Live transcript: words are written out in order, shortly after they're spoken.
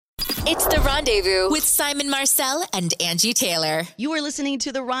It's The Rendezvous with Simon Marcel and Angie Taylor. You are listening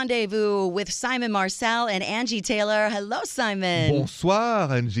to The Rendezvous with Simon Marcel and Angie Taylor. Hello, Simon.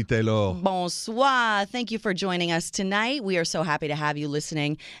 Bonsoir, Angie Taylor. Bonsoir. Thank you for joining us tonight. We are so happy to have you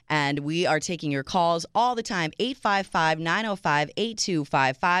listening, and we are taking your calls all the time.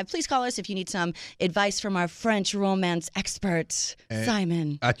 855-905-8255. Please call us if you need some advice from our French romance expert,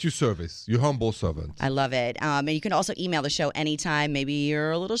 Simon. At your service, your humble servant. I love it. And you can also email the show anytime. Maybe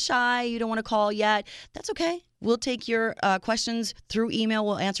you're a little shy, you don't want to call yet. That's okay. We'll take your questions through email.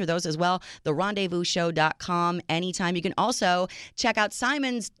 We'll answer those as well. TheRendezvousShow.com anytime. You can also check out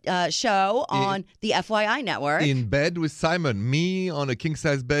Simon's show on the FYI network. In bed with Simon, me on a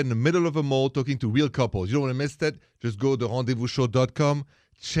king-size bed in the middle of a mall talking to real couples. You don't want to miss that? Just go to TheRendezvousShow.com.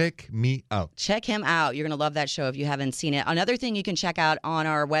 Check me out. Check him out. You're going to love that show if you haven't seen it. Another thing you can check out on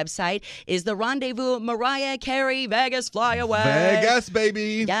our website is The Rendezvous Mariah Carey Vegas Flyaway. Vegas,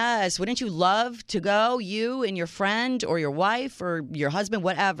 baby. Yes. Wouldn't you love to go, you and your friend or your wife or your husband,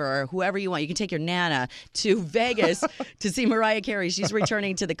 whatever, whoever you want. You can take your Nana to Vegas to see Mariah Carey. She's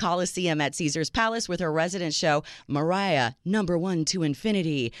returning to the Coliseum at Caesar's Palace with her resident show, Mariah, #1 to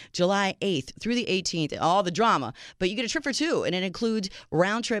Infinity, July 8th through the 18th. All the drama. But you get a trip for two, and it includes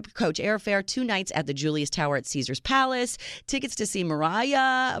round-trip coach airfare, 2 nights at the Julius Tower at Caesar's Palace, tickets to see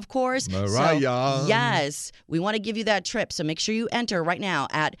Mariah, of course. Mariah. So, yes, we want to give you that trip, so make sure you enter right now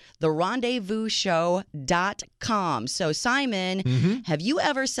at therendezvousshow.com. So, Simon, have you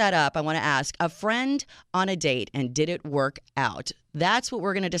ever set up, I want to ask, a friend on a date, and did it work out? That's what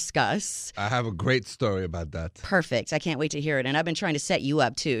we're going to discuss. I have a great story about that. Perfect. I can't wait to hear it. And I've been trying to set you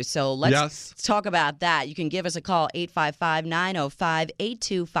up, too. So let's talk about that. You can give us a call,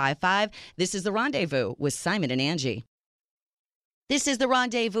 855-905-8255. This is The Rendezvous with Simon and Angie. This is The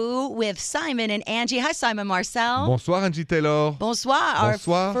Rendezvous with Simon and Angie. Hi, Simon Marcel. Bonsoir, Angie Taylor. Bonsoir.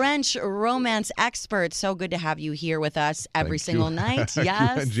 Bonsoir. Our French romance expert. So good to have you here with us every single night. Thank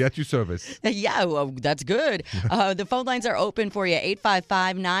yes. you, Angie, at your service. Yeah, well, that's good. The phone lines are open for you,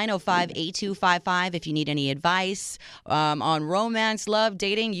 855-905-8255. If you need any advice on romance, love,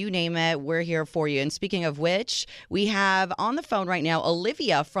 dating, you name it, we're here for you. And speaking of which, we have on the phone right now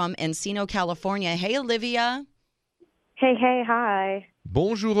Olivia from Encino, California. Hey, Olivia. Hey, hi.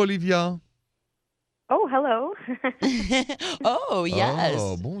 Bonjour, Olivia. Oh, hello. Oh, yes.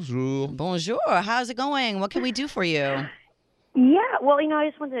 Oh, bonjour. Bonjour. How's it going? What can we do for you? Yeah, well, I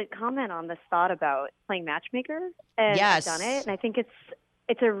just wanted to comment on this thought about playing matchmaker. And Yes. I've done it, and I think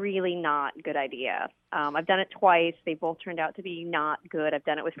it's a really not good idea. I've done it twice. They both turned out to be not good. I've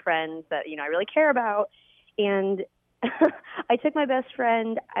done it with friends that, I really care about. And I took my best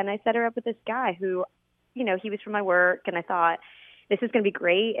friend, and I set her up with this guy who, he was from my work, and I thought, this is going to be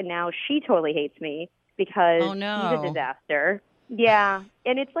great. And now she totally hates me because Oh, no. he's a disaster. Yeah,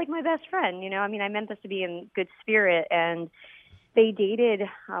 and it's like my best friend, I meant this to be in good spirit, and they dated,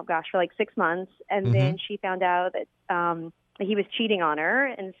 for like 6 months, and then she found out that he was cheating on her,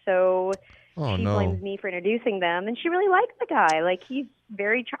 and so she blames me for introducing them, and she really likes the guy. Like, he's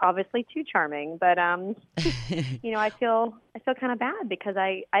very obviously too charming, but I feel kind of bad because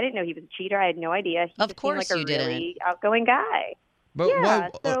I didn't know he was a cheater. I had no idea. He Of course seemed like you a really outgoing guy. But Yeah, why,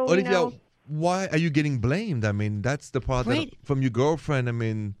 so, Olivia, why are you getting blamed? I mean, that's the part Right. from your girlfriend. I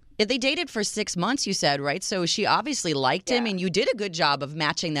mean, They dated for 6 months, you said, right? So she obviously liked him, and you did a good job of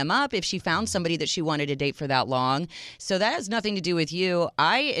matching them up if she found somebody that she wanted to date for that long. So that has nothing to do with you.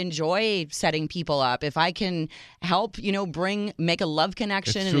 I enjoy setting people up. If I can help, make a love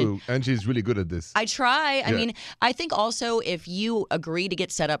connection. it's true. Angie's really good at this. I try. I Yeah. mean, I think also if you agree to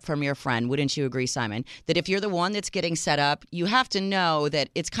get set up from your friend, wouldn't you agree, Simon, that if you're the one that's getting set up, you have to know that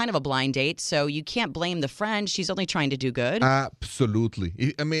it's kind of a blind date, so you can't blame the friend. She's only trying to do good.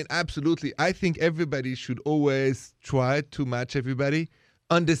 Absolutely. I mean, absolutely. I think everybody should always try to match everybody,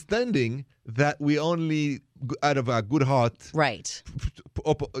 understanding that we only, out of our good heart, Right.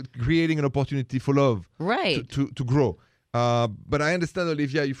 creating an opportunity for love Right. to grow. But I understand,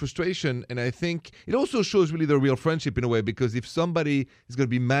 Olivia, your frustration, and I think it also shows really the real friendship in a way, because if somebody is going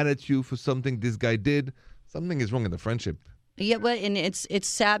to be mad at you for something this guy did, something is wrong in the friendship. Yeah, but and it's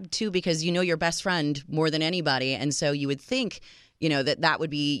sad too because you know your best friend more than anybody, and so you would think that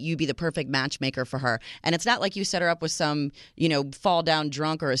would be you'd be the perfect matchmaker for her. And it's not like you set her up with some fall down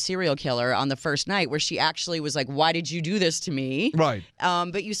drunk or a serial killer on the first night where she actually was like, "Why did you do this to me?" Right.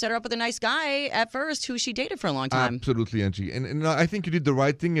 But you set her up with a nice guy at first who she dated for a long time. Absolutely, Angie. And I think you did the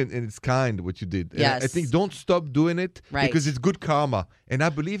right thing, and it's kind what you did. And Yes. I think don't stop doing it because it's good karma. And I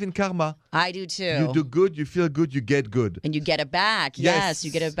believe in karma. I do too. You do good, you feel good, you get good. And you get it back. Yes,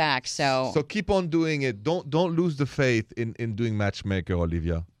 you get it back. So keep on doing it. Don't lose the faith in doing matchmaker,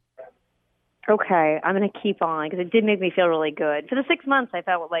 Olivia. Okay, I'm going to keep on because it did make me feel really good. For the 6 months, I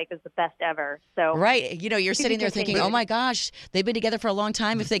felt like it was the best ever. So Right. You're sitting there thinking, oh my gosh, they've been together for a long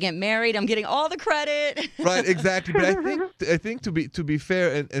time. If they get married, I'm getting all the credit. Right, exactly. But I think to be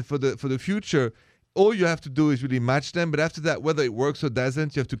fair and for the future, all you have to do is really match them. But after that, whether it works or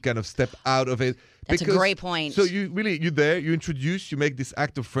doesn't, you have to kind of step out of it. That's a great point. So you're there, you introduce, you make this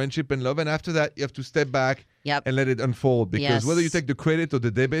act of friendship and love, and after that, you have to step back and let it unfold. Because whether you take the credit or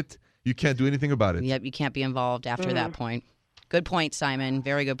the debit, you can't do anything about it. Yep, you can't be involved after that point. Good point, Simon.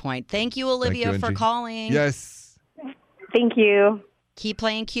 Very good point. Thank you, Olivia, for calling. Yes. Thank you. Keep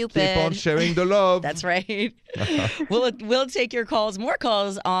playing Cupid. Keep on sharing the love. That's right. We'll take your calls, more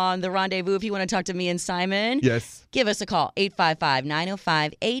calls on The Rendezvous if you want to talk to me and Simon. Yes. Give us a call,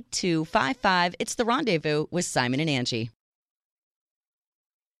 855-905-8255. It's The Rendezvous with Simon and Angie.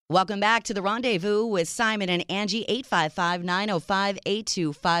 Welcome back to The Rendezvous with Simon and Angie,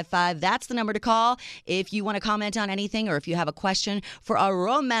 855-905-8255. That's the number to call if you want to comment on anything or if you have a question for our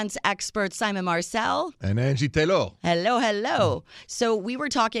romance expert, Simon Marcel. And Angie Taylor. Hello, hello. So we were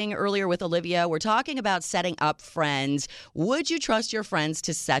talking earlier with Olivia. We're talking about setting up friends. Would you trust your friends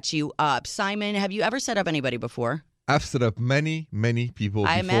to set you up? Simon, have you ever set up anybody before? I've set up many people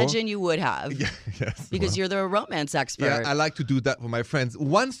I before. imagine you would have. Yes. Because you're the romance expert. Yeah, I like to do that for my friends.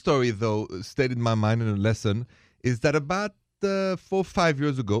 One story, though, stayed in my mind in a lesson, is that about 4 or 5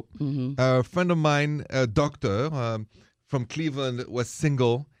 years ago, a friend of mine, a doctor from Cleveland, was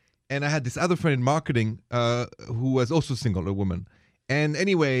single, and I had this other friend in marketing who was also single, a woman. And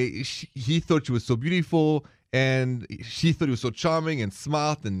anyway, he thought she was so beautiful, and she thought he was so charming and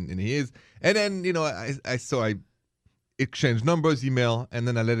smart, and he is. And then, I exchanged numbers, email, and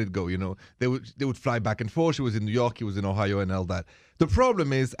then I let it go. They would fly back and forth. She was in New York, he was in Ohio, and all that. The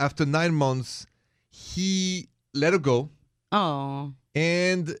problem is, after 9 months, he let her go. Oh.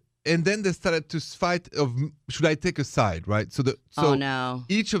 And then they started to fight of should I take a side, right? So oh no.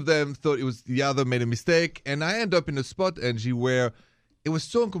 Each of them thought it was the other made a mistake, and I ended up in a spot, Angie, where it was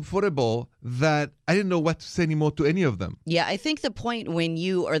so uncomfortable that I didn't know what to say anymore to any of them. Yeah, I think the point when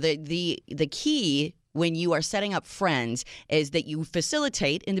you, or the key when you are setting up friends is that you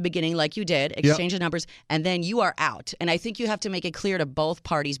facilitate in the beginning like you did, exchange the numbers, and then you are out. And I think you have to make it clear to both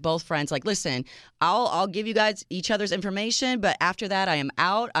parties, both friends, like, listen, I'll give you guys each other's information, but after that I am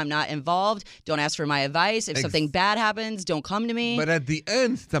out. I'm not involved. Don't ask for my advice. If something bad happens, don't come to me. But at the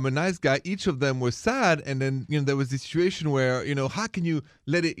end, since I'm a nice guy, each of them were sad, and then there was this situation where how can you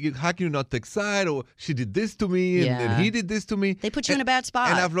not take side, or she did this to me and he did this to me. They put you in a bad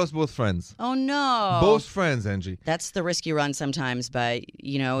spot. And I've lost both friends. Oh no. Both friends, Angie. That's the risk you run sometimes, but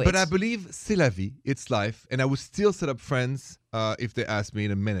But I believe c'est la vie, it's life, and I would still set up friends if they ask me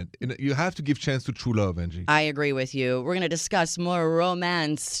in a minute. You have to give chance to true love, Angie. I agree with you. We're going to discuss more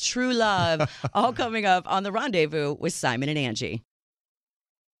romance, true love, all coming up on The Rendezvous with Simon and Angie.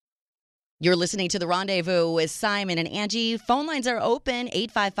 You're listening to The Rendezvous with Simon and Angie. Phone lines are open,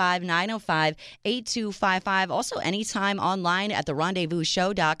 855-905-8255. Also, anytime online at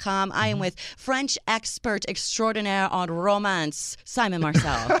therendezvousshow.com. I am with French expert extraordinaire on romance, Simon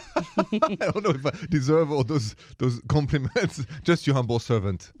Marcel. I don't know if I deserve all those compliments. Just your humble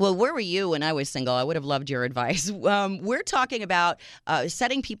servant. Well, where were you when I was single? I would have loved your advice. We're talking about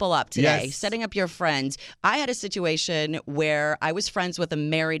setting people up today, setting up your friends. I had a situation where I was friends with a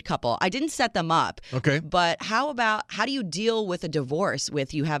married couple. I didn't set them up. Okay. But how do you deal with a divorce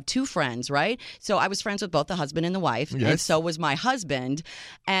with, you have two friends, right? So I was friends with both the husband and the wife, and so was my husband.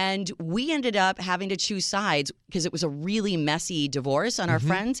 And we ended up having to choose sides because it was a really messy divorce on our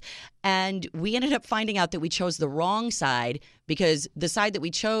friends. And we ended up finding out that we chose the wrong side because the side that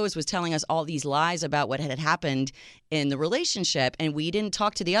we chose was telling us all these lies about what had happened in the relationship. And we didn't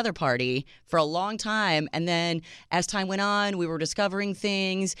talk to the other party for a long time. And then as time went on, we were discovering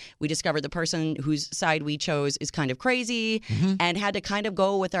things. We discovered the person whose side we chose is kind of crazy and had to kind of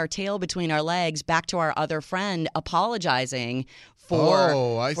go with our tail between our legs back to our other friend apologizing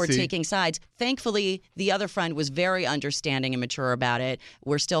for taking sides. Thankfully, the other friend was very understanding and mature about it.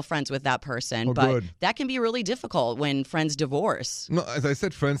 We're still friends with that person. But that can be really difficult when friends divorce. No, as I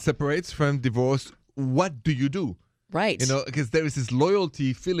said, friends separates, friend divorce. What do you do? Right. Because there is this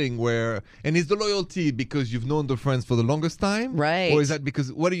loyalty feeling and is the loyalty because you've known the friends for the longest time? Right. Or is that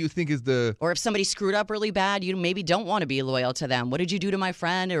because, what do you think is or if somebody screwed up really bad, you maybe don't want to be loyal to them. What did you do to my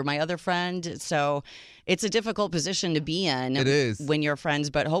friend or my other friend? So it's a difficult position to be in. It is. When you're friends,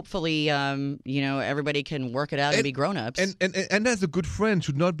 but hopefully, everybody can work it out and be grown-ups. And as a good friend,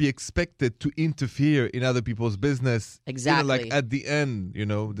 should not be expected to interfere in other people's business. Exactly. Like at the end,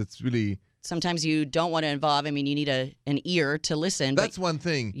 that's really sometimes you don't want to involve. I mean, you need an ear to listen. That's but one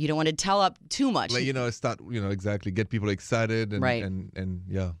thing. you don't want to tell up too much. Like, start, exactly, get people excited and, Right. and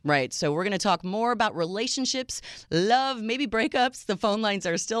yeah. Right. So we're going to talk more about relationships, love, maybe breakups. The phone lines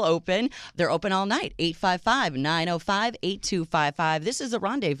are still open. They're open all night. 855-905-8255. This is The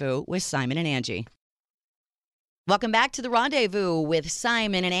Rendezvous with Simon and Angie. Welcome back to The Rendezvous with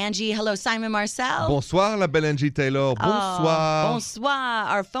Simon and Angie. Hello, Simon Marcel. Bonsoir, la belle Angie Taylor. Bonsoir. Bonsoir.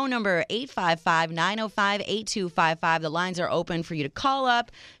 Our phone number, 855-905-8255. The lines are open for you to call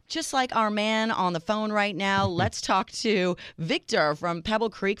up. Just like our man on the phone right now, let's talk to Victor from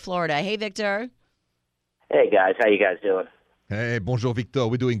Pebble Creek, Florida. Hey, Victor. Hey, guys. How you guys doing? Hey, bonjour, Victor.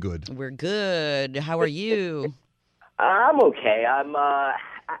 We're doing good. We're good. How are you? I'm okay. I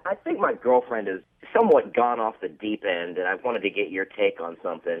think my girlfriend has somewhat gone off the deep end, and I wanted to get your take on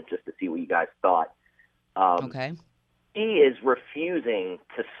something just to see what you guys thought. Okay. She is refusing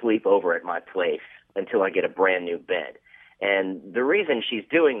to sleep over at my place until I get a brand new bed. And the reason she's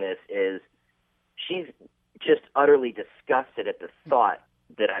doing this is she's just utterly disgusted at the thought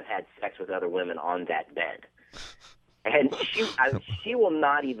that I've had sex with other women on that bed. And she will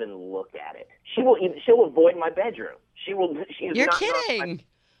not even look at it. She'll avoid my bedroom. She is You're not kidding.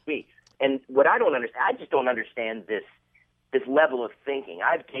 And what I don't understand, I just don't understand this level of thinking.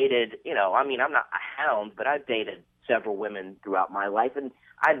 I've dated, I'm not a hound, but I've dated several women throughout my life, and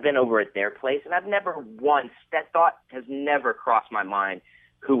I've been over at their place, and I've never once, that thought has never crossed my mind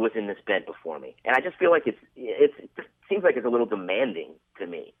who was in this bed before me. And I just feel like it just seems like it's a little demanding to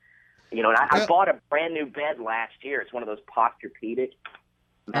me. And I bought a brand new bed last year. It's one of those Posturepedic.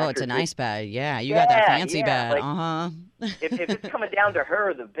 Oh, it's a nice bed. Yeah, you got that fancy bed. Like, if it's coming down to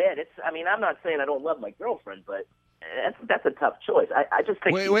her, the bed, I'm not saying I don't love my girlfriend, but that's a tough choice. I just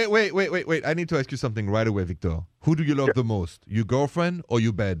think... Wait. I need to ask you something right away, Victor. Who do you love the most? Your girlfriend or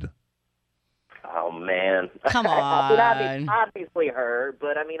your bed? Oh, man. Come on. Obviously her,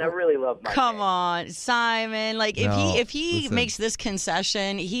 but I really love my Come bed. on, Simon. Like if he listen. makes this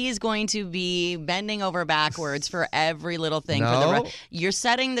concession, he is going to be bending over backwards for every little thing. No. You're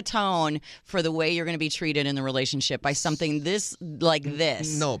setting the tone for the way you're going to be treated in the relationship by something this.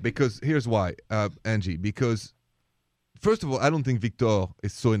 No, because here's why, Angie. Because first of all, I don't think Victor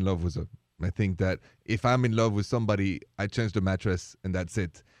is so in love with her. I think that if I'm in love with somebody, I change the mattress and that's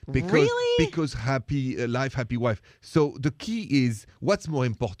it. Because happy life, happy wife. So the key is, what's more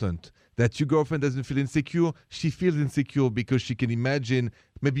important? That your girlfriend doesn't feel insecure? She feels insecure because she can imagine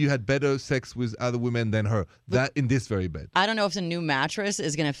maybe you had better sex with other women than her. That in this very bed. I don't know if the new mattress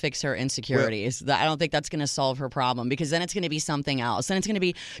is going to fix her insecurities. I don't think that's going to solve her problem, because then it's going to be something else. Then it's going to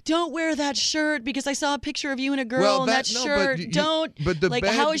be, don't wear that shirt because I saw a picture of you and a girl in that shirt.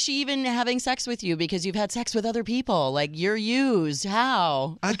 How is she even having sex with you because you've had sex with other people? Like, you're used.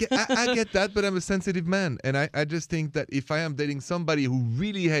 How? I get that, but I'm a sensitive man, and I just think that if I am dating somebody who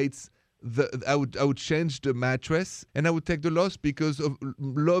really hates I would change the mattress and I would take the loss, because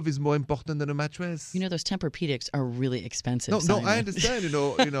love is more important than a mattress. Those Tempur-Pedics are really expensive. No, Simon. I understand.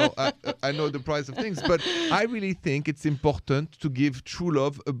 I know the price of things, but I really think it's important to give true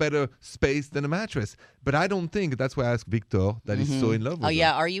love a better space than a mattress. But I don't think that's why I asked Victor that he's so in love with her.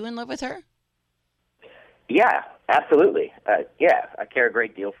 Yeah, are you in love with her? Yeah, absolutely. I care a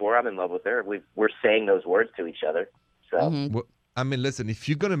great deal for her. I'm in love with her. We're saying those words to each other. So. Well, listen, if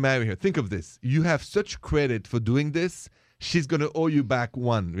you're going to marry her, think of this. You have such credit for doing this. She's going to owe you back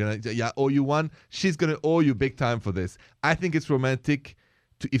one. Owe you one. She's going to owe you big time for this. I think it's romantic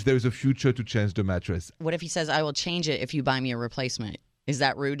if there is a future to change the mattress. What if he says, I will change it if you buy me a replacement? Is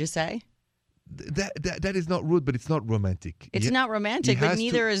that rude to say? That is not rude, but it's not romantic. It's not romantic, but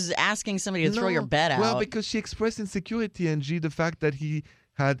neither is asking somebody to throw your bed out. Well, because she expressed insecurity, and the fact that he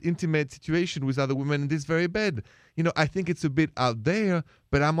had intimate situation with other women in this very bed. I think it's a bit out there,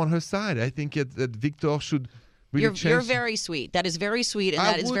 but I'm on her side. I think that Victor should really change. You're very sweet. That is very sweet, and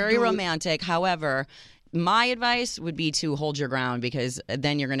that is very romantic. However, my advice would be to hold your ground, because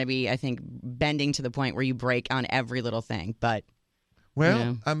then you're going to be, I think, bending to the point where you break on every little thing. But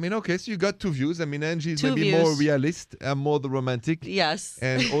well, okay, so you got two views. Angie's maybe more realist. I'm more the romantic. Yes.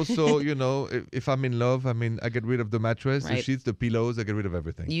 And also, if I'm in love, I get rid of the mattress, the Right. sheets, the pillows. I get rid of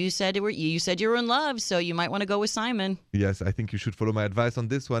everything. You said you were in love, so you might want to go with Simon. Yes, I think you should follow my advice on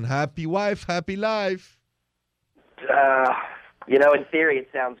this one. Happy wife, happy life. In theory, it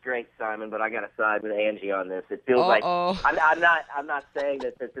sounds great, Simon, but I got to side with Angie on this. It feels like I'm not saying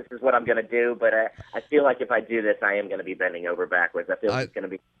that this is what I'm going to do, but I feel like if I do this, I am going to be bending over backwards. I feel like it's going to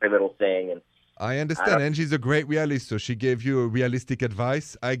be a little thing, and I understand. Angie's a great realist, so she gave you a realistic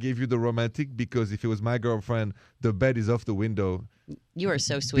advice. I gave you the romantic because if it was my girlfriend, the bed is off the window. You are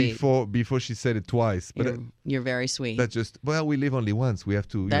so sweet. Before she said it twice. But you're very sweet. That's just, well, we live only once. We have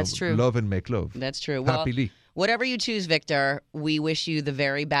to true. Love and make love. That's true. Well, happily. Whatever you choose, Victor, we wish you the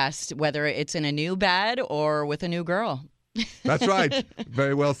very best, whether it's in a new bed or with a new girl. That's right.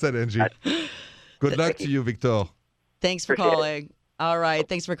 Very well said, Angie. Good luck to you, Victor. Thanks for calling. All right.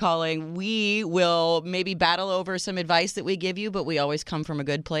 Thanks for calling. We will maybe battle over some advice that we give you, but we always come from a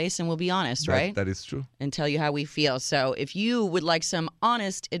good place and we'll be honest, right? That is true. And tell you how we feel. So if you would like some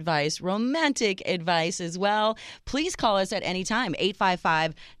honest advice, romantic advice as well, please call us at any time.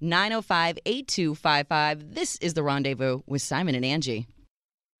 855-905-8255. This is The Rendezvous with Simon and Angie.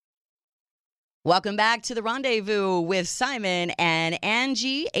 Welcome back to The Rendezvous with Simon and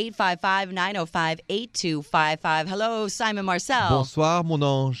Angie, 855-905-8255. Hello, Simon Marcel. Bonsoir, mon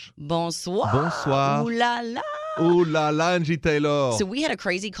ange. Bonsoir. Bonsoir. Ooh la la. Ooh la la, Angie Taylor. So we had a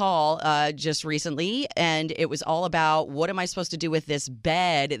crazy call just recently, and it was all about what am I supposed to do with this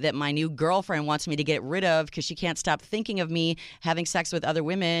bed that my new girlfriend wants me to get rid of because she can't stop thinking of me having sex with other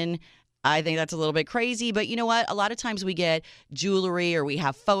women. I think that's a little bit crazy, but you know what? A lot of times we get jewelry or we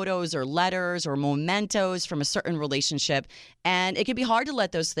have photos or letters or mementos from a certain relationship, and it can be hard to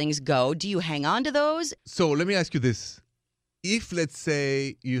let those things go. Do you hang on to those? So let me ask you this. If, let's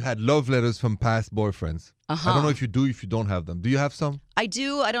say, you had love letters from past boyfriends, I don't know if you do, if you don't have them. Do you have some? I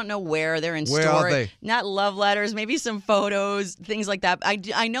do. I don't know where they're in Where store. are they? Not love letters, maybe some photos, things like that.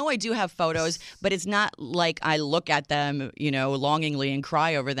 I know I do have photos, but it's not like I look at them, longingly and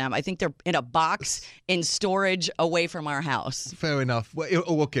cry over them. I think they're in a box in storage away from our house. Fair enough. Well,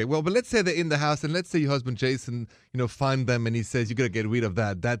 okay. Well, but let's say they're in the house, and let's say your husband Jason, find them, and he says you got to get rid of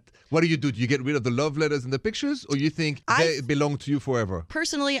that. What do? Do you get rid of the love letters and the pictures, or you think they belong to you forever?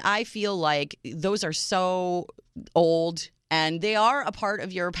 Personally, I feel like those are so old. And they are a part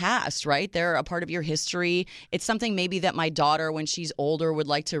of your past, right? They're a part of your history. It's something maybe that my daughter, when she's older, would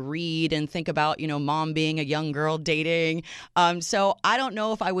like to read and think about, mom being a young girl dating. So I don't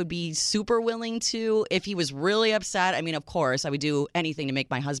know if I would be super willing to. If he was really upset, I mean, of course, I would do anything to make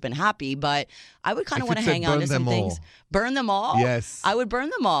my husband happy. But I would kind of want to hang on to some things. Burn them all? Yes. I would burn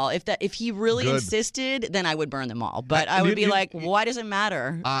them all. If he really insisted, then I would burn them all. But I would be like, why does it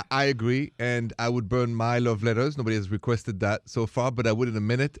matter? I agree. And I would burn my love letters. Nobody has requested that so far, but I would in a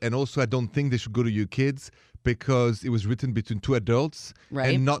minute. And also, I don't think they should go to your kids because it was written between two adults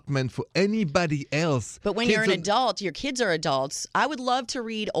and not meant for anybody else. But when you're an adult, your kids are adults. I would love to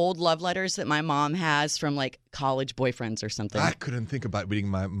read old love letters that my mom has from college boyfriends or something. I couldn't think about reading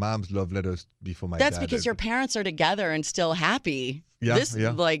my mom's love letters before my That's dad. because your parents are together and still happy. Yeah.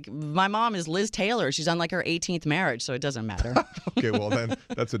 My mom is Liz Taylor. She's on her 18th marriage, so it doesn't matter. Okay, well then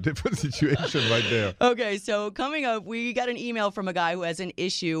that's a different situation right there. Okay, so coming up, we got an email from a guy who has an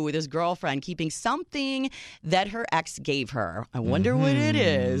issue with his girlfriend keeping something that her ex gave her. I wonder what it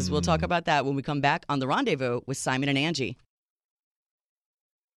is. We'll talk about that when we come back on The Rendezvous with Simon and Angie.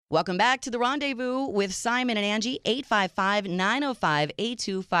 Welcome back to The Rendezvous with Simon and Angie,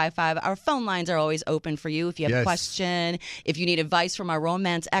 855-905-8255. Our phone lines are always open for you if you have a question, if you need advice from our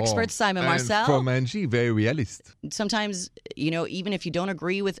romance experts, Simon Marcel. From Angie, very realist. Sometimes, even if you don't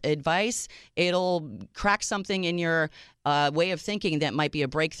agree with advice, it'll crack something in your way of thinking that might be a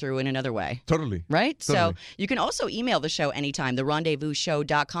breakthrough in another way. Totally. Right? Totally. So you can also email the show anytime,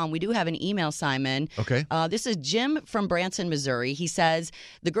 therendezvousshow.com. We do have an email, Simon. Okay. This is Jim from Branson, Missouri. He says,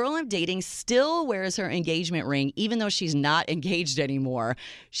 the girl I'm dating still wears her engagement ring, even though she's not engaged anymore.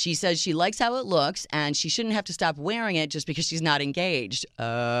 She says she likes how it looks, and she shouldn't have to stop wearing it just because she's not engaged.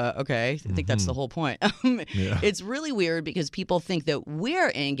 Okay. I think that's the whole point. It's really weird because people think that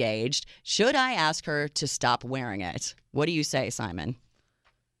we're engaged. Should I ask her to stop wearing it? What do you say, Simon?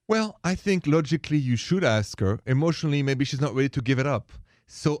 Well, I think logically you should ask her. Emotionally, maybe she's not ready to give it up.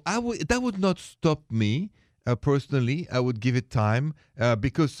 So that would not stop me. Personally, I would give it time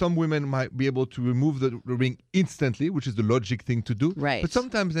because some women might be able to remove the ring instantly, which is the logic thing to do. Right. But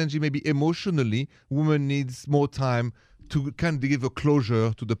sometimes, Angie, maybe emotionally, woman needs more time to kind of give a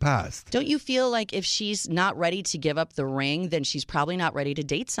closure to the past. Don't you feel like if she's not ready to give up the ring, then she's probably not ready to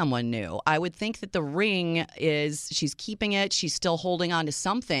date someone new? I would think that the ring she's keeping it, she's still holding on to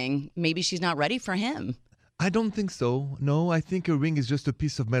something. Maybe she's not ready for him. I don't think so. No, I think a ring is just a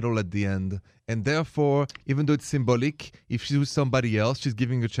piece of metal at the end. And therefore, even though it's symbolic, if she's with somebody else, she's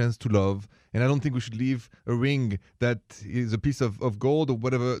giving a chance to love. And I don't think we should leave a ring that is a piece of gold or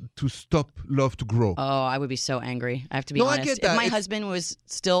whatever to stop love to grow. Oh, I would be so angry. I have to be honest. I get that. If my husband was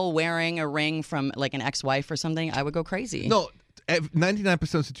still wearing a ring from an ex-wife or something, I would go crazy. No,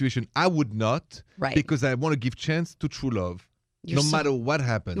 99% of situation, I would not. Right. Because I want to give chance to true love. No matter what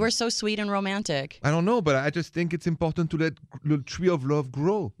happens. You are so sweet and romantic. I don't know, but I just think it's important to let the tree of love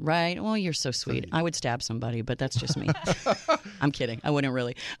grow. Right. Well, you're so sweet. I would stab somebody, but that's just me. I'm kidding. I wouldn't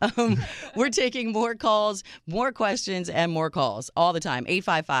really. We're taking more calls, more questions, and more calls all the time.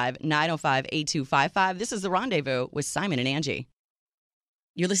 855-905-8255. This is The Rendezvous with Simon and Angie.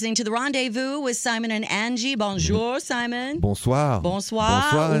 You're listening to The Rendezvous with Simon and Angie. Bonjour, Simon. Bonsoir.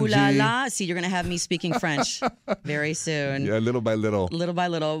 Bonsoir. Bonsoir, Ooh la Angie. la. See, you're going to have me speaking French very soon. Yeah, little by little. Little by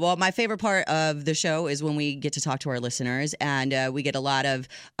little. Well, my favorite part of the show is when we get to talk to our listeners, and we get a lot of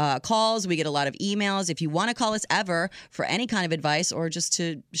calls. We get a lot of emails. If you want to call us ever for any kind of advice or just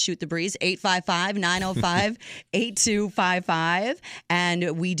to shoot the breeze, 855-905-8255.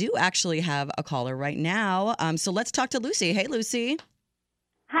 And we do actually have a caller right now. So let's talk to Lucy. Hey, Lucy.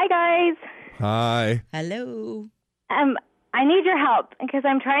 Hi, guys. Hi. Hello. I need your help because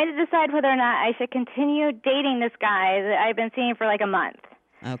I'm trying to decide whether or not I should continue dating this guy that I've been seeing for like a month.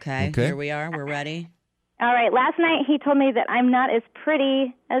 Okay. Here we are. We're ready. All right. Last night he told me that I'm not as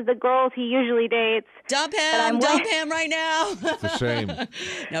pretty as the girls he usually dates. Dump him. Dump him right now. It's a shame.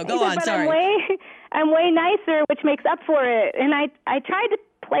 No, go on. But Sorry. I'm way nicer, which makes up for it. And I tried to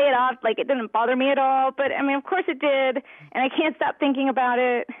play it off like it didn't bother me at all. But, I mean, of course it did. And I can't stop thinking about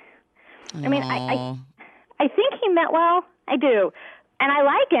it. I mean, I think he meant well. I do. And I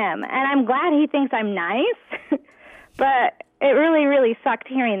like him. And I'm glad he thinks I'm nice. But it really, really sucked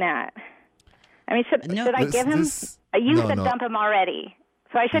hearing that. I mean, should I give him? You said dump him already.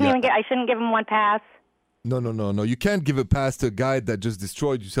 So I shouldn't I shouldn't give him one pass. No. You can't give a pass to a guy that just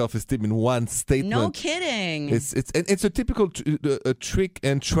destroyed your self-esteem in one statement. No kidding. It's a typical trick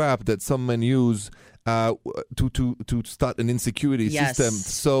and trap that some men use to start an insecurity system.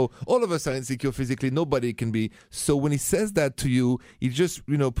 So all of us are insecure physically. Nobody can be. So when he says that to you, he just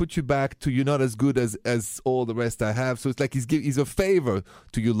put you back to you're not as good as all the rest I have. So it's like he's a favor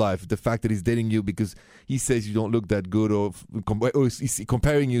to your life. The fact that he's dating you because he says you don't look that good, or he's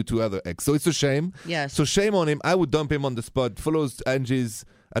comparing you to other ex. So it's a shame. Yes. So shame on him. I would dump him on the spot. Follows Angie's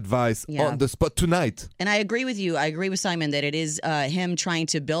advice on the spot tonight. And I agree with you. I agree with Simon that it is him trying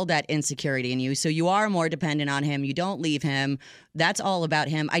to build that insecurity in you. So you are more dependent on him. You don't leave him. That's all about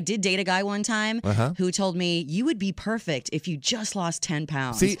him. I did date a guy one time who told me, you would be perfect if you just lost 10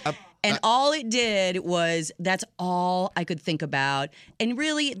 pounds. See, and all it did was, that's all I could think about. And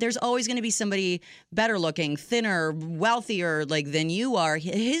really, there's always going to be somebody better looking, thinner, wealthier than you are.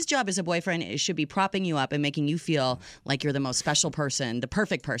 His job as a boyfriend should be propping you up and making you feel like you're the most special person, the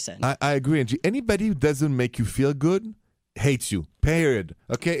perfect person. I agree, Angie. Anybody who doesn't make you feel good hates you. Period.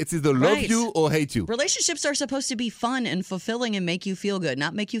 Okay? It's either love you or hate you. Relationships are supposed to be fun and fulfilling and make you feel good,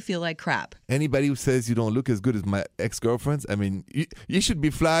 not make you feel like crap. Anybody who says you don't look as good as my ex-girlfriends, I mean, you should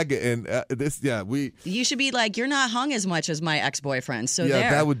be flagged and You should be like, you're not hung as much as my ex-boyfriend. So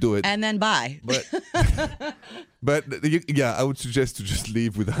that would do it. And then bye. But I would suggest to just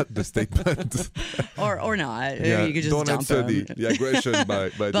leave without the statement. or not. Yeah, you could just don't dump answer him. the aggression by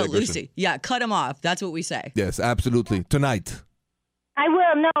the But aggression. Lucy, cut him off. That's what we say. Yes, absolutely. Tonight. I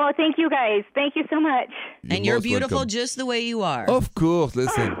will. No, thank you guys. Thank you so much. You're most beautiful welcome. just the way you are. Of course.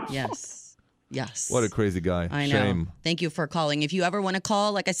 Listen. Yes. What a crazy guy. I know. Shame. Thank you for calling. If you ever want to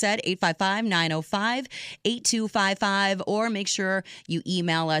call, like I said, 855-905-8255, or make sure you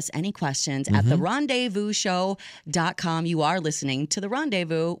email us any questions at therendezvousshow.com. You are listening to The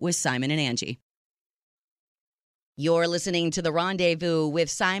Rendezvous with Simon and Angie. You're listening to The Rendezvous with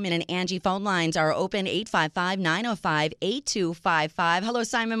Simon and Angie. Phone lines are open, 855-905-8255. Hello,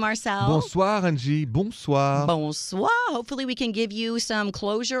 Simon Marcel. Bonsoir, Angie. Bonsoir. Bonsoir. Hopefully we can give you some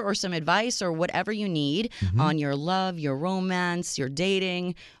closure or some advice or whatever you need on your love, your romance, your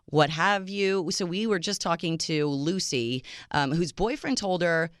dating, what have you. So we were just talking to Lucy, whose boyfriend told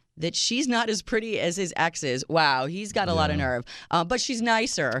her that she's not as pretty as his ex is. Wow, he's got a lot of nerve. But she's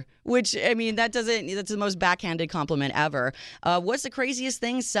nicer, which, I mean, that's the most backhanded compliment ever. What's the craziest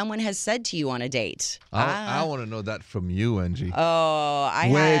thing someone has said to you on a date? I want to know that from you, Angie. Oh,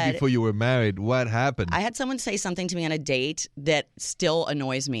 before you were married, what happened? I had someone say something to me on a date that still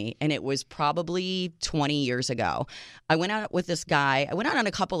annoys me, and it was probably 20 years ago. I went out with this guy. I went out on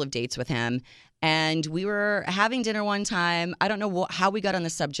a couple of dates with him, and we were having dinner one time. I don't know how we got on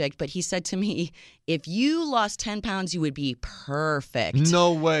the subject, but he said to me, if you lost 10 pounds, you would be perfect.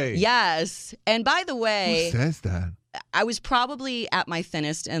 No way. Yes. And by the way, who says that? I was probably at my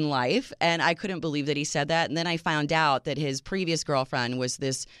thinnest in life, and I couldn't believe that he said that. And then I found out that his previous girlfriend was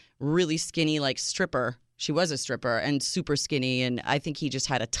this really skinny, stripper. She was a stripper and super skinny, and I think he just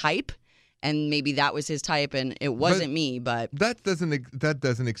had a type. and maybe that was his type and it wasn't me, but that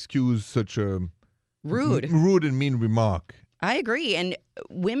doesn't excuse such a rude and mean remark. I agree. And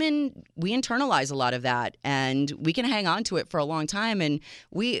women, we internalize a lot of that and we can hang on to it for a long time. And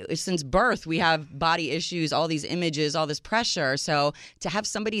since birth, we have body issues, all these images, all this pressure. So to have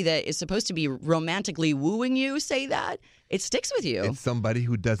somebody that is supposed to be romantically wooing you say that, it sticks with you. It's somebody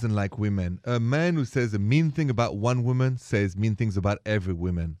who doesn't like women. A man who says a mean thing about one woman says mean things about every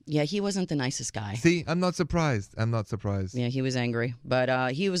woman. Yeah, he wasn't the nicest guy. See, I'm not surprised. Yeah, he was angry.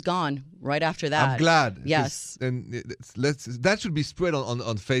 But he was gone right after that. I'm glad. Yes. And that should be spread on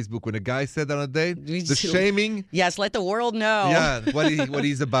Facebook when a guy said that on a date. The shaming. Yes, let the world know. Yeah, what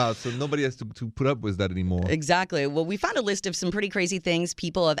he's about. So nobody has to put up with that anymore. Exactly. Well, we found a list of some pretty crazy things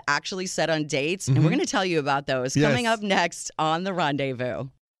people have actually said on dates, and we're going to tell you about those coming up next on The Rendezvous.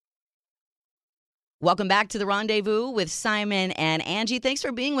 Welcome back to The Rendezvous with Simon and Angie. Thanks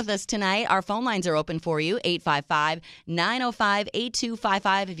for being with us tonight. Our phone lines are open for you,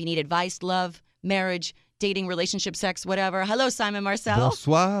 855-905-8255 if you need advice, love, marriage, dating, relationship, sex, whatever. Hello, Simon Marcel.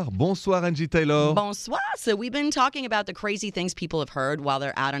 Bonsoir, Angie Taylor. Bonsoir. So we've been talking about the crazy things people have heard while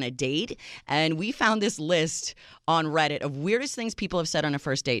they're out on a date, and we found this list on Reddit of weirdest things people have said on a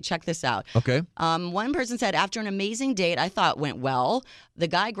first date. Check this out. Okay. One person said, after an amazing date I thought went well, the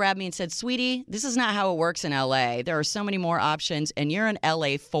guy grabbed me and said, sweetie, this is not how it works in L.A. There are so many more options, and you're an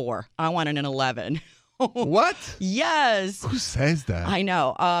L.A. 4. I want an 11. What? Yes. Who says that? I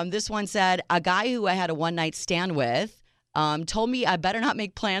know. This one said, a guy who I had a one-night stand with told me I better not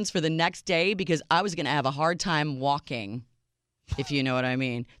make plans for the next day because I was going to have a hard time walking, if you know what I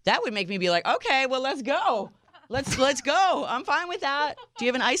mean. That would make me be like, okay, well, let's go. Let's go. I'm fine with that. Do you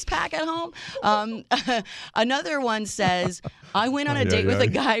have an ice pack at home? Another one says, I went on a date with a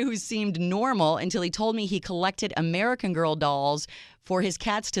guy who seemed normal until he told me he collected American Girl dolls for his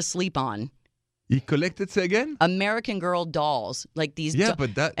cats to sleep on. He collected, say again? American Girl dolls. Like these. Yeah,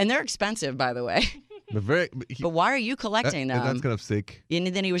 but that... And they're expensive, by the way. But why are you collecting them? That's kind of sick. And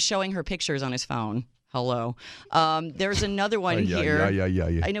then he was showing her pictures on his phone. Hello. There's another one here.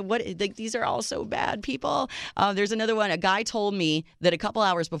 Yeah. I know these are all so bad, people. There's another one. A guy told me that a couple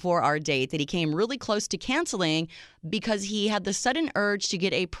hours before our date that he came really close to canceling because he had the sudden urge to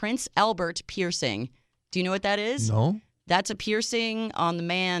get a Prince Albert piercing. Do you know what that is? No. That's a piercing on the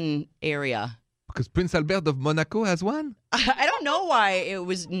man area. Because Prince Albert of Monaco has one? I don't know why it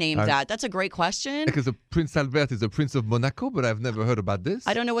was named that. That's a great question. Because Prince Albert is a Prince of Monaco, but I've never heard about this.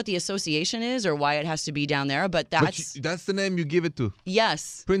 I don't know what the association is or why it has to be down there, but that's the name you give it to?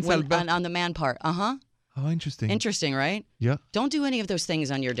 Yes. Prince Albert? On the man part. Uh-huh. Oh, interesting. Interesting, right? Yeah. Don't do any of those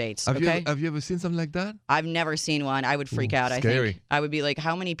things on your dates, Have okay? you ever seen something like that? I've never seen one. I would freak out, scary. I think. I would be like,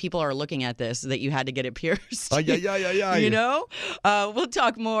 how many people are looking at this that you had to get it pierced? Yeah. You know? We'll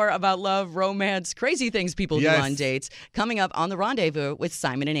talk more about love, romance, crazy things people do on dates coming up on The Rendezvous with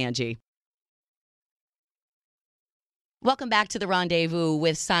Simon and Angie. Welcome back to The Rendezvous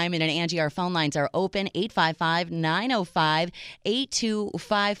with Simon and Angie. Our phone lines are open,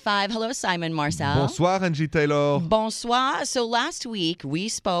 855-905-8255. Hello, Simon Marcel. Bonsoir, Angie Taylor. Bonsoir. So last week, we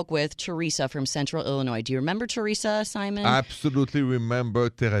spoke with Teresa from Central Illinois. Do you remember Teresa, Simon? Absolutely remember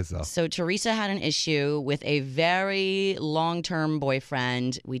Teresa. So Teresa had an issue with a very long-term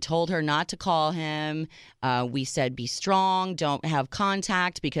boyfriend. We told her not to call him. We said, be strong, don't have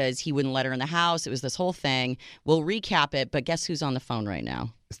contact because he wouldn't let her in the house. It was this whole thing. We'll recap it, but guess who's on the phone right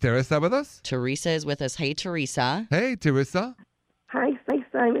now? Is Teresa with us? Teresa is with us. Hey, Teresa. Hey, Teresa. Hi,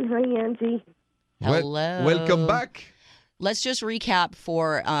 Simon. Hi, Angie. Hello. Welcome back. Let's just recap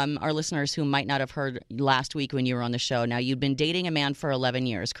for our listeners who might not have heard last week when you were on the show. Now, you'd been dating a man for 11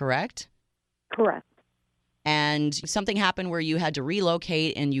 years, correct? Correct. And something happened where you had to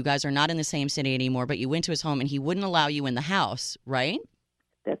relocate and you guys are not in the same city anymore, but you went to his home and he wouldn't allow you in the house, right?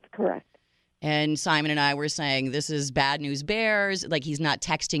 That's correct. And Simon and I were saying, this is bad news bears. Like, he's not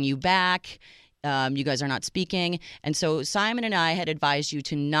texting you back. You guys are not speaking. And so Simon and I had advised you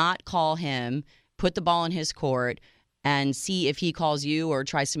to not call him, put the ball in his court, and see if he calls you or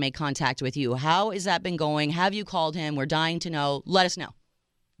tries to make contact with you. How has that been going? Have you called him? We're dying to know. Let us know.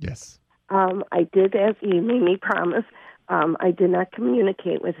 Yes. I did, as you made me promise. I did not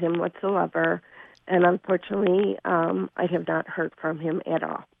communicate with him whatsoever. And unfortunately, I have not heard from him at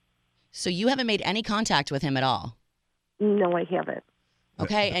all. So you haven't made any contact with him at all? No, I haven't.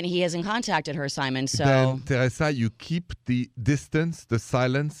 Okay, and he hasn't contacted her, Simon, so... Then, Teresa, you keep the distance, the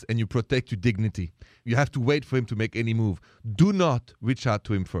silence, and you protect your dignity. You have to wait for him to make any move. Do not reach out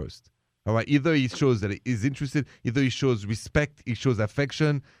to him first. All right? Either he shows that he is interested, either he shows respect, he shows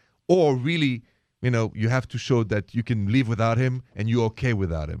affection, or really, you have to show that you can live without him and you're okay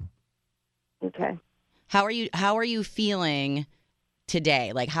without him. Okay. How are you feeling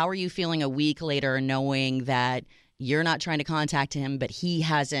today? Like, how are you feeling a week later, knowing that you're not trying to contact him, but he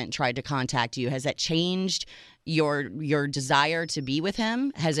hasn't tried to contact you? Has that changed your desire to be with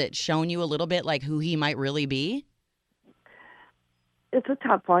him? Has it shown you a little bit like who he might really be? It's a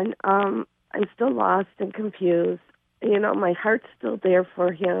tough one. I'm still lost and confused. My heart's still there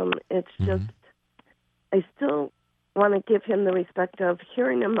for him. It's just, I still want to give him the respect of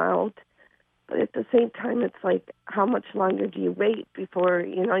hearing him out. But at the same time, it's like, how much longer do you wait before,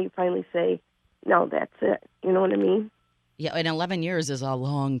 you finally say, no, that's it. You know what I mean? Yeah, and 11 years is a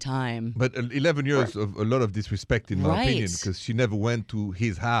long time. But 11 years of a lot of disrespect, in my opinion, because she never went to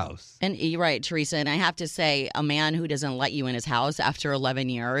his house. And you're right, Teresa. And I have to say, a man who doesn't let you in his house after 11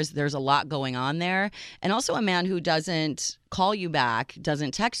 years, there's a lot going on there. And also a man who doesn't call you back,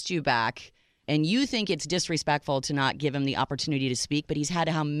 doesn't text you back. And you think it's disrespectful to not give him the opportunity to speak, but he's had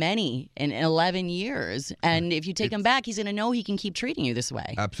how many in 11 years? And if you take him back, he's going to know he can keep treating you this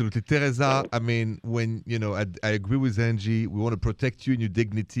way. Absolutely. Teresa, I mean, when, I agree with Angie. We want to protect you and your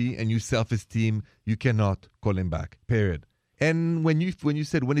dignity and your self-esteem. You cannot call him back, period. And when you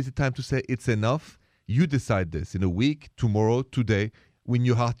said, when is it time to say it's enough? You decide this in a week, tomorrow, today, when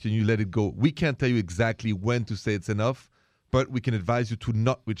your heart and you let it go. We can't tell you exactly when to say it's enough, but we can advise you to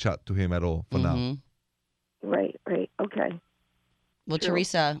not reach out to him at all for now. Right. Okay. Well, True.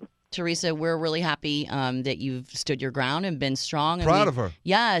 Teresa, we're really happy that you've stood your ground and been strong. Proud of her.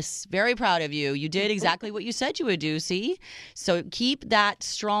 Yes, very proud of you. You did exactly what you said you would do, see? So keep that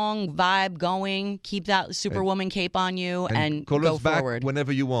strong vibe going. Keep that superwoman cape on you and call go us back forward.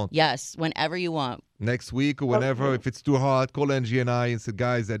 whenever you want. Yes, whenever you want. Next week or whenever, Okay. if it's too hard, call Angie and I and say,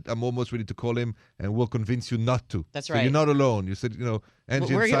 guys, I'm almost ready to call him, and we'll convince you not to. That's So right. you're not alone. You said, Angie and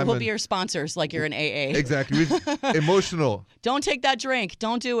Simon. We'll be your sponsors like you're in AA. Exactly. Emotional. Don't take that drink.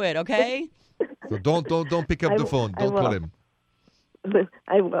 Don't do it, okay? So don't pick up the phone. I Don't will. call him.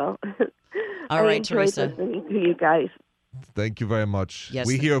 I will. All right, I enjoyed Teresa. listening to you guys. Thank you very much. Yes.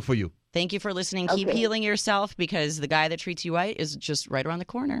 We're here for you. Thank you for listening. Keep Okay. healing yourself because the guy that treats you right is just right around the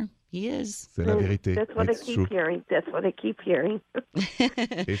corner. He is. C'est la vérité. That's what It's I keep true. hearing. That's what I keep hearing.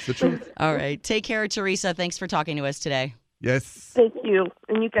 It's the truth. All right. Take care, Teresa. Thanks for talking to us today. Yes. Thank you.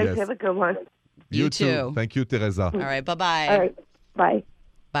 And you guys Yes. have a good one. You too. Thank you, Teresa. All right. Bye-bye. All right. Bye.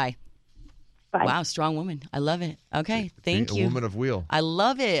 Bye. Bye. Wow, strong woman. I love it. Okay. Thank A you. woman of will. I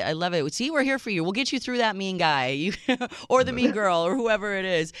love it. I love it. See, we're here for you. We'll get you through that mean guy or the mean girl or whoever it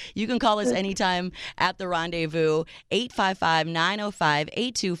is. You can call us anytime at The Rendezvous,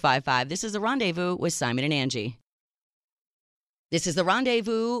 855-905-8255. This is The Rendezvous with Simon and Angie. This is The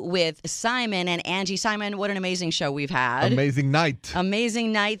Rendezvous with Simon and Angie. Simon, what an amazing show we've had. Amazing night.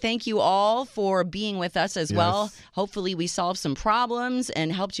 Amazing night. Thank you all for being with us as well. Yes. Hopefully we solved some problems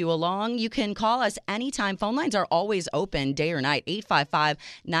and helped you along. You can call us anytime. Phone lines are always open day or night,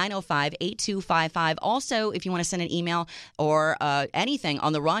 855-905-8255. Also, if you want to send an email or anything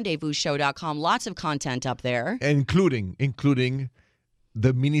on therendezvousshow.com, lots of content up there. Including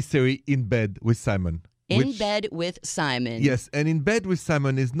the miniserie In Bed with Simon. In Bed with Simon. Yes, and In Bed with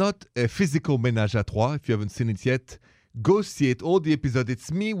Simon is not a physical ménage à trois. If you haven't seen it yet, go see it. All the episodes.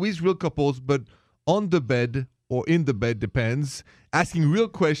 It's me with real couples, but on the bed or in the bed, depends, asking real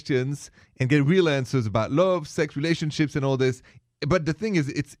questions and get real answers about love, sex, relationships, and all this. But the thing is,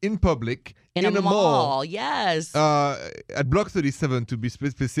 it's in public, In a mall. Yes. at Block 37 to be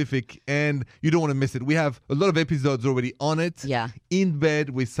specific, and you don't want to miss it. We have a lot of episodes already on it. Yeah. In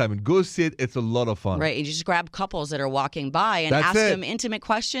Bed with Simon. Go see it. It's a lot of fun. Right. You just grab couples that are walking by and That's ask it. them intimate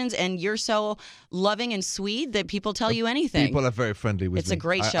questions, and you're so loving and sweet that people tell you anything. People are very friendly with me. It's a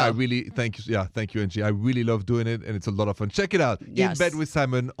great show. I really, thank you. Yeah, thank you, Angie. I really love doing it, and it's a lot of fun. Check it out. Yes. In Bed with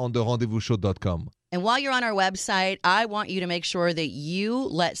Simon on therendezvousshow.com. And while you're on our website, I want you to make sure that you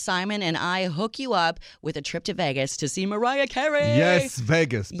let Simon and I hook you up with a trip to Vegas to see Mariah Carey. Yes,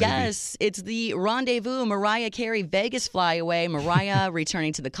 Vegas, baby. Yes, it's the Rendezvous Mariah Carey Vegas flyaway. Mariah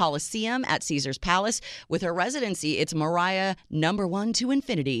returning to the Coliseum at Caesar's Palace. With her residency, it's Mariah #1 to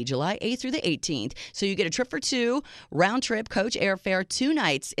Infinity, July 8th through the 18th. So you get a trip for two, round trip, coach airfare, 2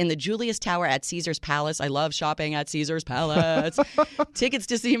 nights in the Julius Tower at Caesar's Palace. I love shopping at Caesar's Palace. Tickets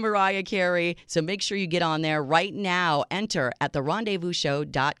to see Mariah Carey. So make sure you get on there right now. Enter at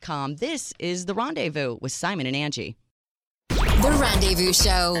therendezvousshow.com. This is The Rendezvous with Simon and Angie. The Rendezvous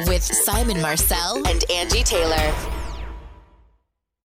Show with Simon Marcel and Angie Taylor.